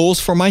made goals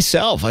for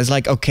myself. I was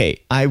like,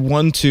 okay, I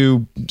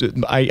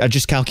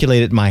just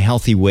calculated my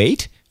healthy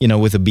weight,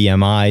 with the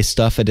BMI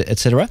stuff,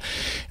 etc.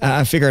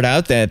 I figured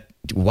out that,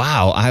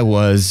 wow, I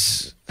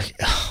was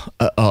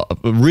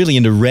really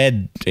in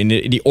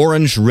the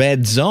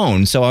orange-red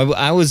zone. So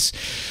I was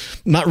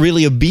not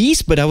really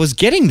obese, but I was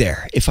getting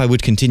there if I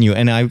would continue.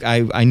 And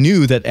I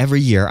knew that every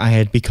year I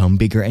had become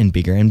bigger and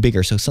bigger and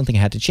bigger. So something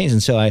had to change.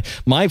 And so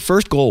my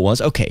first goal was,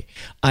 okay,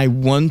 I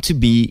want to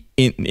be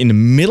in the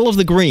middle of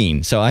the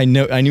green. So I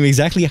knew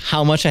exactly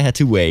how much I had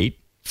to weigh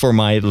for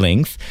my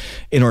length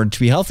in order to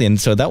be healthy. And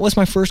so that was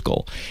my first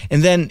goal.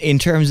 And then in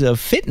terms of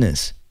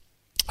fitness,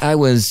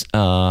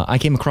 I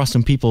came across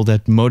some people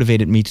that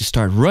motivated me to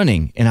start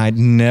running, and I'd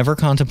never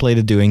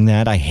contemplated doing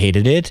that. I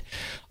hated it.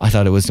 I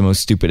thought it was the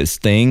most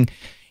stupidest thing.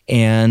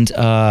 And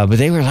but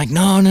they were like,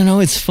 no,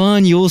 it's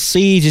fun. You'll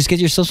see. Just get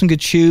yourself some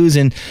good shoes.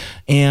 And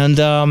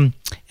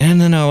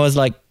then I was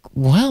like,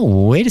 well,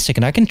 wait a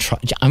second. I can try.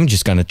 I'm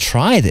just gonna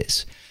try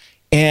this.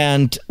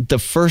 And the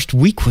first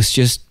week was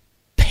just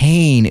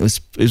pain. It was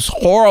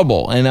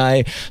horrible. And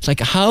I was like,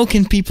 how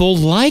can people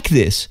like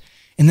this?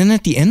 And then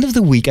at the end of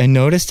the week, I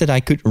noticed that I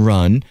could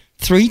run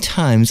 3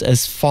 times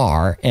as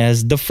far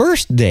as the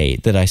first day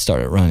that I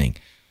started running.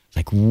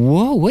 Like,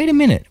 whoa, wait a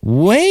minute.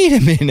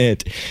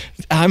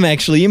 I'm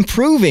actually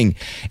improving.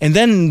 And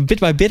then bit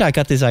by bit, I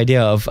got this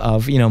idea of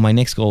my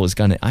next goal is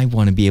I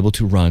want to be able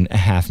to run a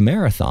half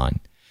marathon.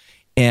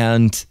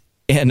 And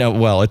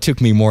it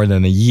took me more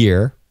than a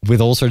year with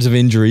all sorts of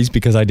injuries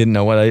because I didn't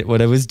know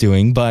what I was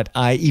doing. But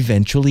I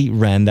eventually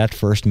ran that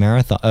first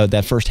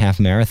half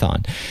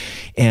marathon.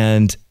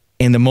 And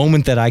in the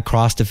moment that I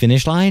crossed the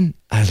finish line,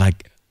 I was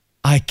like,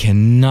 I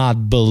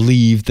cannot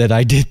believe that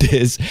I did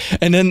this.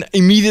 And then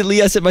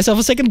immediately I set myself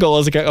a second goal. I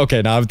was like,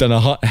 okay, now I've done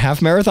a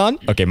half marathon.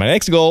 Okay, my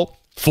next goal,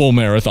 full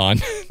marathon.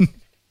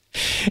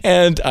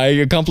 And I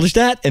accomplished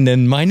that. And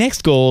then my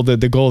next goal, the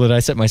goal that I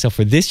set myself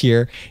for this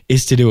year,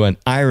 is to do an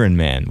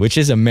Ironman, which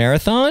is a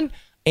marathon,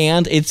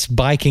 and it's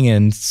biking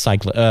and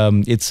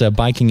cycling. It's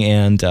biking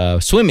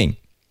and swimming,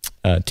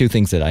 2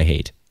 things that I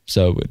hate.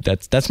 So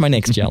that's my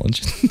next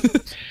challenge.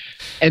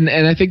 And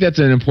I think that's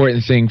an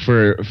important thing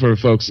for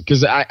folks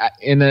because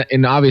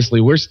and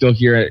obviously we're still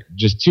here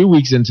just 2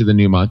 weeks into the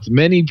new month.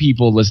 Many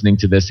people listening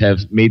to this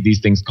have made these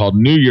things called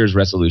New Year's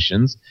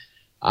resolutions,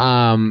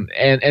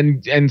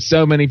 and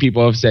so many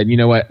people have said, you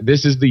know what,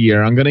 this is the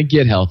year I'm going to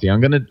get healthy.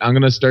 I'm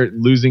gonna start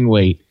losing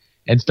weight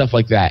and stuff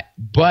like that.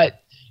 But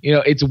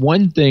it's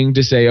one thing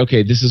to say,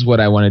 okay, this is what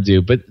I want to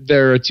do. But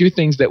there are 2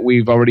 things that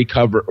we've already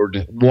covered.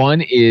 One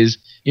is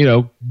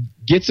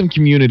get some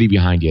community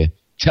behind you.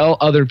 Tell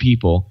other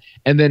people.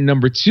 And then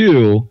number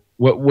 2,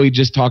 what we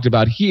just talked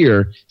about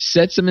here,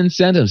 set some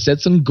incentives, set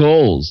some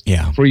goals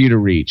for you to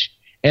reach.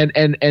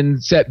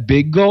 And set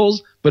big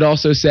goals, but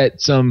also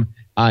set some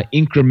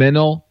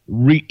incremental,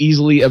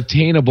 easily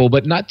obtainable,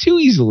 but not too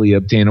easily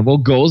obtainable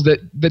goals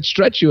that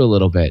stretch you a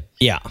little bit.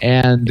 Yeah.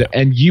 And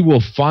you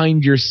will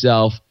find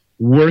yourself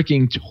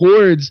working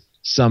towards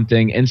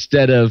something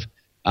instead of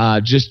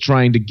just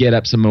trying to get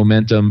up some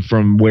momentum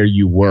from where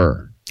you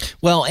were.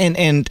 Well,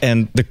 and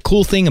the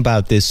cool thing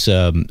about this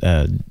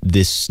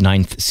this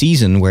 9th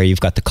season, where you've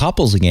got the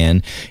couples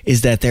again,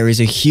 is that there is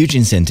a huge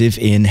incentive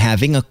in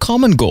having a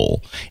common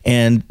goal,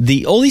 and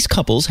all these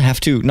couples have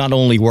to not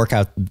only work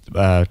out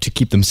to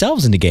keep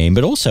themselves in the game,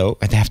 but also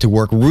they have to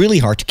work really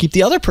hard to keep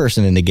the other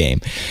person in the game,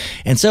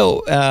 and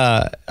so.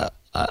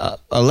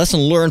 A lesson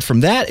learned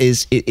from that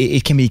is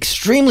it can be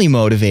extremely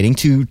motivating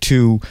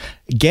to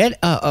get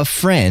a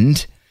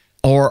friend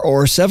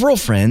or several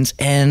friends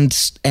and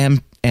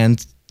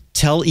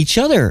tell each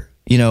other,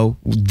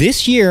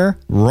 this year,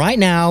 right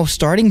now,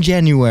 starting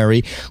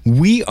January,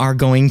 we are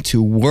going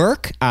to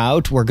work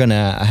out. We're going to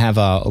have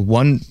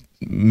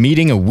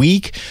meeting a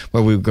week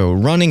where we go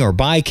running or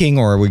biking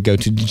or we go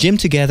to the gym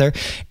together,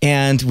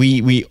 and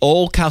we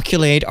all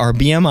calculate our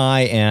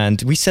BMI,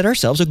 and we set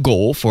ourselves a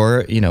goal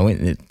for,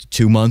 in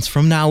 2 months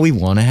from now, we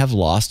want to have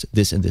lost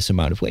this and this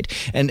amount of weight.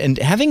 And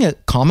having a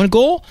common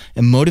goal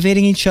and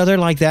motivating each other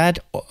like that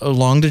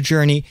along the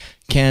journey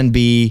can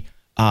be,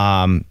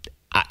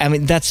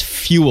 that's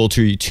fuel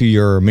to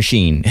your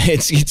machine.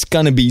 It's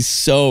going to be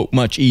so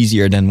much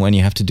easier than when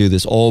you have to do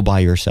this all by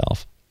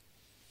yourself.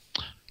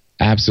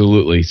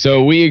 Absolutely.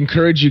 So we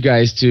encourage you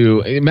guys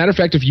to, matter of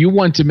fact, if you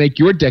want to make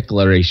your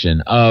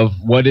declaration of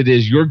what it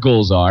is your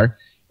goals are,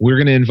 we're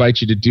going to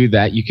invite you to do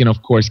that. You can,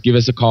 of course, give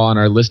us a call on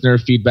our listener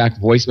feedback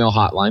voicemail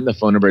hotline. The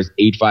phone number is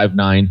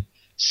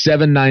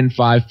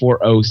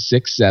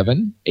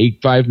 859-795-4067,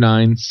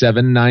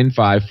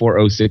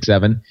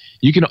 859-795-4067.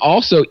 You can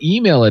also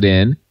email it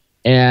in,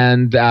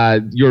 and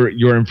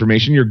your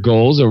information, your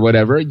goals or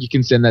whatever, you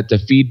can send that to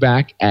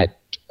feedback at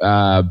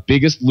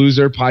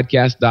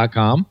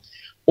biggestloserpodcast.com.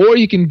 Or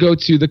you can go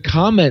to the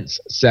comments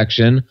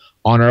section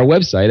on our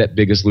website at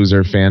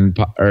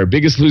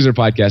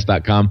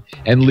biggestloserpodcast.com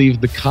and leave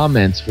the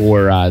comments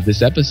for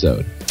this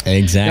episode.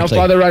 Exactly.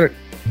 Now, Father Roderick,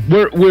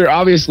 we're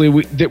obviously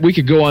we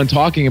could go on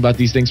talking about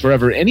these things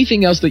forever.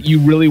 Anything else that you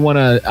really want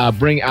to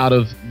bring out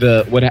of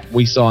what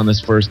we saw in this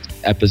first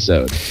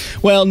episode?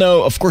 Well,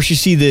 no. Of course, you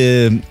see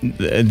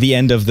the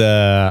end of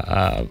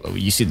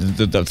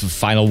the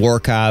final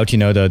workout.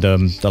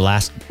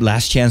 The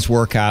last chance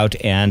workout,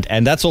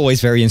 and that's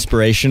always very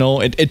inspirational.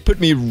 It put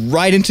me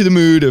right into the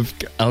mood of,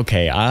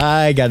 okay,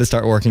 I got to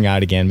start working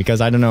out again,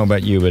 because I don't know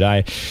about you, but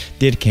I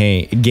did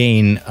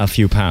gain a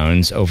few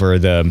pounds over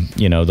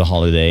the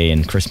holiday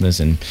and Christmas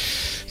and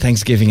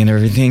Thanksgiving and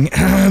everything.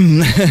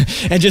 And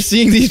just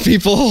seeing these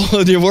people,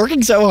 they're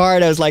working so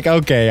hard, I was like,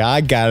 okay,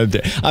 I'm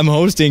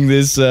co-hosting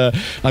this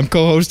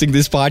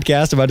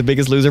podcast about the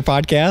Biggest Loser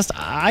podcast.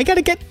 I got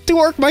to get to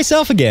work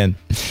myself again.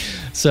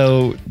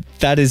 So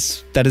that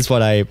is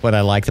what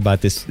I liked about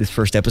this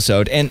first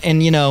episode. And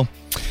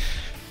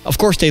of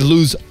course they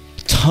lose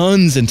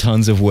tons and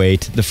tons of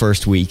weight the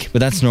first week, but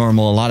that's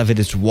normal. A lot of it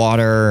is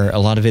water, a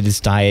lot of it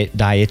is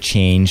diet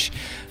change.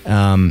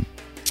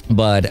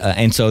 But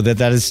so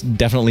that is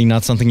definitely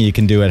not something you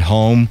can do at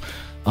home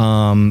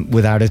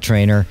without a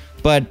trainer.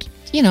 But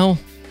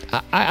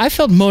I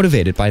felt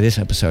motivated by this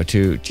episode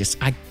to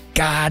I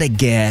gotta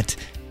get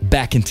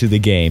back into the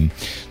game.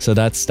 So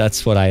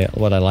that's what I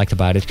liked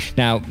about it.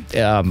 Now,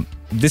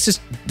 this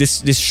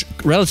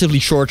relatively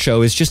short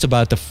show is just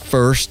about the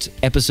first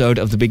episode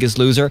of The Biggest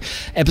Loser.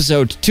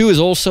 Episode 2 is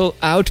also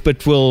out,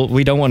 but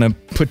we don't want to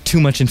put too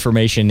much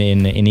information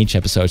in each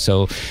episode.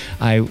 So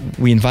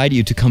we invite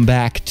you to come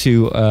back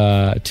to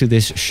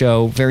this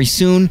show very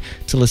soon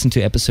to listen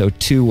to episode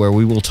 2, where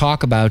we will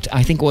talk about,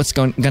 I think, what's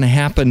going to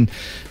happen.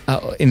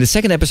 In the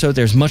second episode,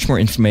 there's much more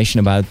information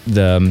about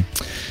the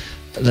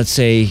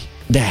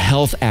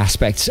health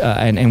aspects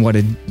and what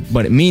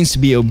it means to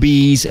be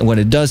obese and what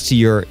it does to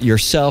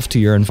yourself, to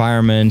your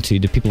environment, to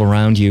the people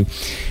around you.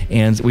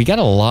 And we got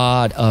a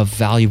lot of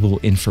valuable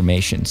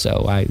information.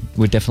 So I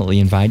would definitely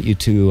invite you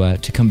to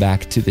come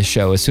back to the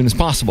show as soon as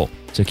possible.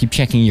 So keep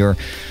checking your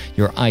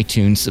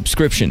iTunes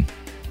subscription.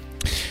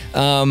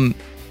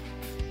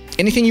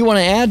 Anything you want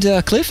to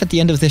add, Cliff, at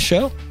the end of this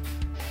show?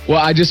 Well,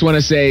 I just want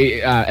to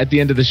say at the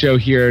end of the show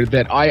here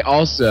that I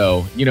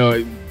also,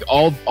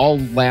 all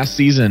last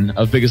season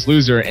of Biggest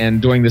Loser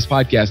and doing this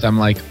podcast, I'm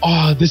like,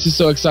 oh, this is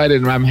so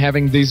excited. And I'm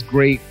having these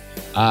great,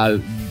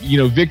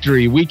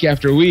 victory week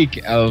after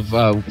week of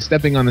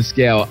stepping on the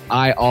scale.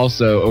 I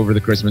also, over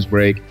the Christmas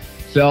break,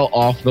 fell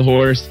off the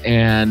horse.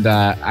 And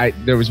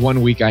there was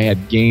one week I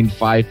had gained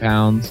 5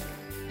 pounds.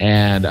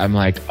 And I'm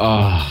like,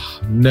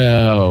 oh,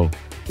 no.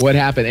 What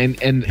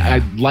happened?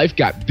 And life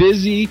got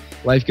busy,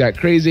 life got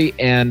crazy,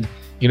 and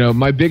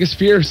my biggest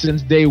fear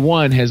since day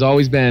one has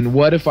always been,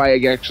 what if I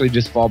actually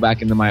just fall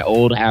back into my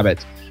old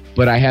habits?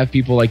 But I have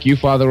people like you,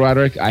 Father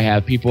Roderick. I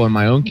have people in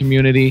my own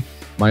community,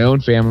 my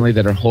own family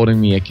that are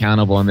holding me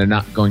accountable, and they're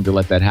not going to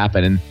let that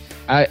happen.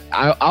 And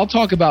I'll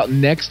talk about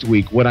next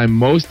week what I'm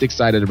most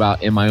excited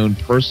about in my own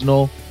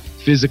personal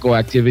physical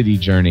activity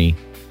journey.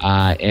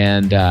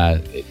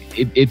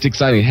 It's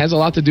exciting. It has a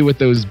lot to do with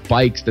those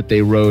bikes that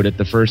they rode at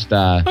the first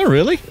oh,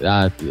 really?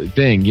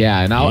 Thing.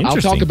 Yeah, and I'll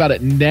talk about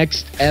it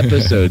next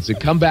episode. So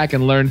come back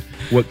and learn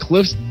what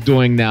Cliff's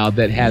doing now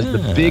that has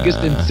the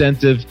biggest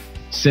incentive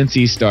since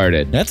he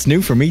started. That's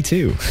new for me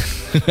too.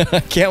 I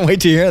can't wait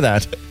to hear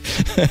that.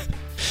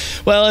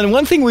 Well, and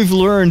one thing we've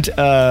learned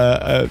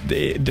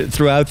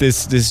throughout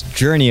this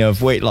journey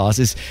of weight loss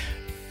is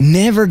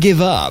never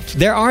give up.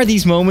 There are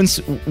these moments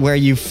where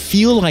you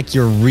feel like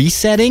you're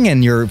resetting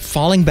and you're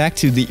falling back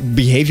to the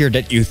behavior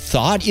that you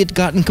thought you'd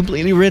gotten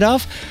completely rid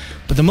of.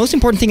 But the most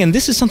important thing, and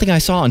this is something I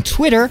saw on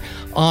Twitter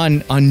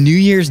on New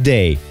Year's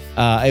Day.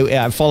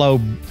 I follow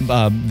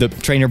the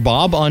trainer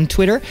Bob on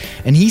Twitter,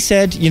 and he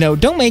said,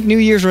 don't make New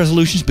Year's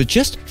resolutions, but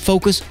just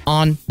focus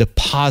on the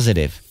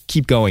positive.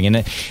 keep going.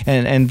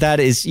 And that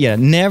is,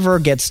 never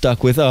get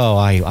stuck with,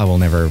 I will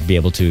never be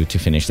able to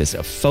finish this.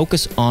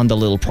 Focus on the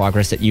little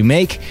progress that you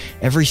make.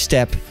 Every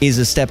step is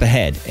a step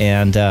ahead.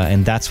 And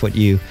that's what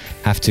you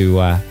have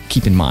to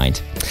keep in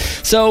mind.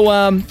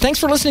 So thanks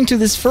for listening to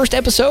this first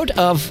episode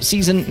of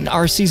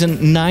our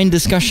season 9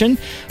 discussion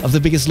of The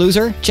Biggest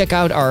Loser. Check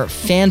out our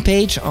fan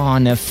page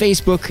on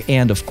Facebook,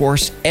 and of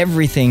course,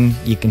 everything,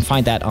 you can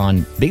find that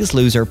on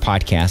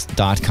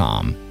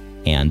biggestloserpodcast.com.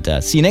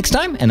 And see you next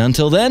time. And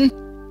until then,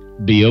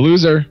 be a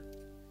loser.